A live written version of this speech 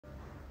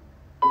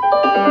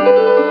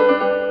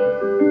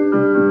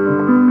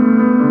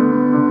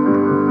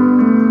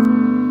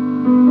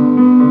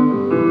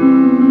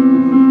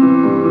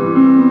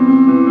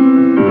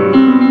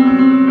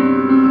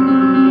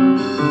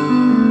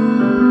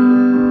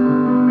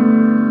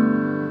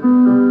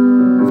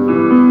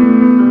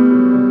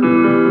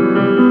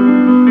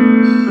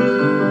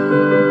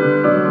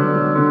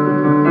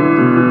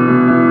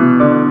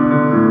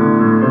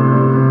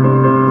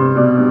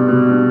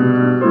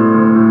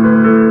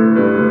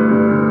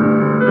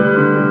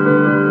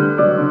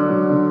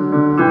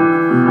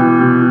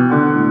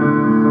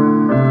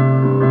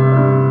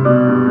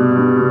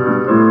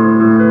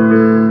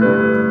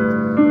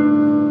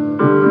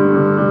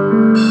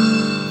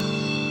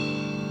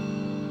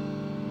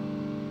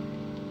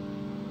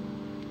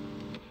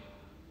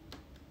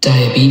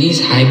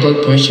Diabetes, high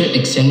blood pressure,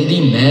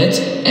 extremity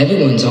meds,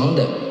 everyone's on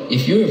them.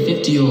 If you're a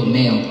 50-year-old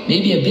male,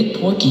 maybe a bit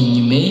porky, and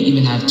you may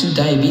even have 2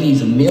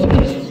 diabetes, $1 million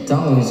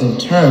of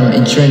term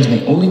insurance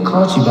may only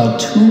cost you about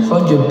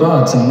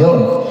 $200 a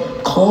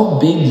million. Call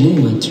Big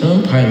Lou at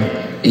Term Pilot,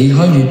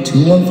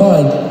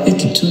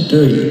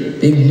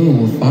 800-215-5230. Big Lou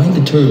will find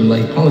the term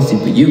life policy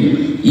for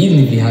you, even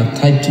if you have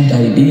type 2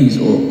 diabetes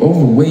or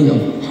overweight or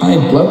high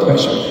blood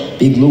pressure.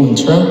 Big Lou and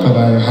term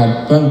provider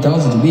have run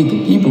thousands a week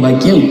of people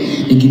like you.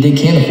 They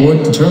can't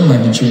afford the term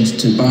life insurance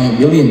to buy $1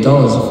 million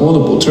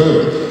affordable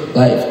term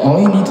life. All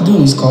you need to do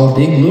is call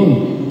Big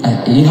Lou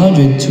at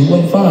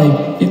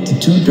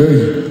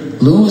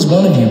 800-215-5230. Lou is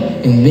one of you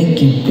and make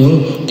you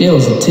Bill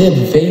Gills a tip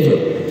a favor.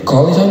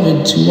 Call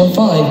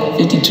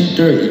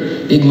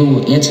 800-215-5230. Big Lou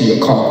will answer your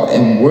call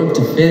and work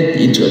to fit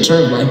into a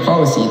term life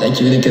policy that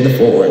you can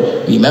afford.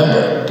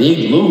 Remember,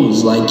 Big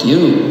Lou's like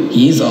you.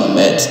 He's on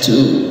meds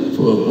too.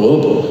 For a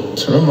global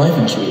term life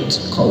insurance,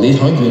 call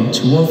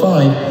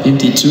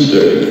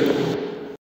 800-215-5230.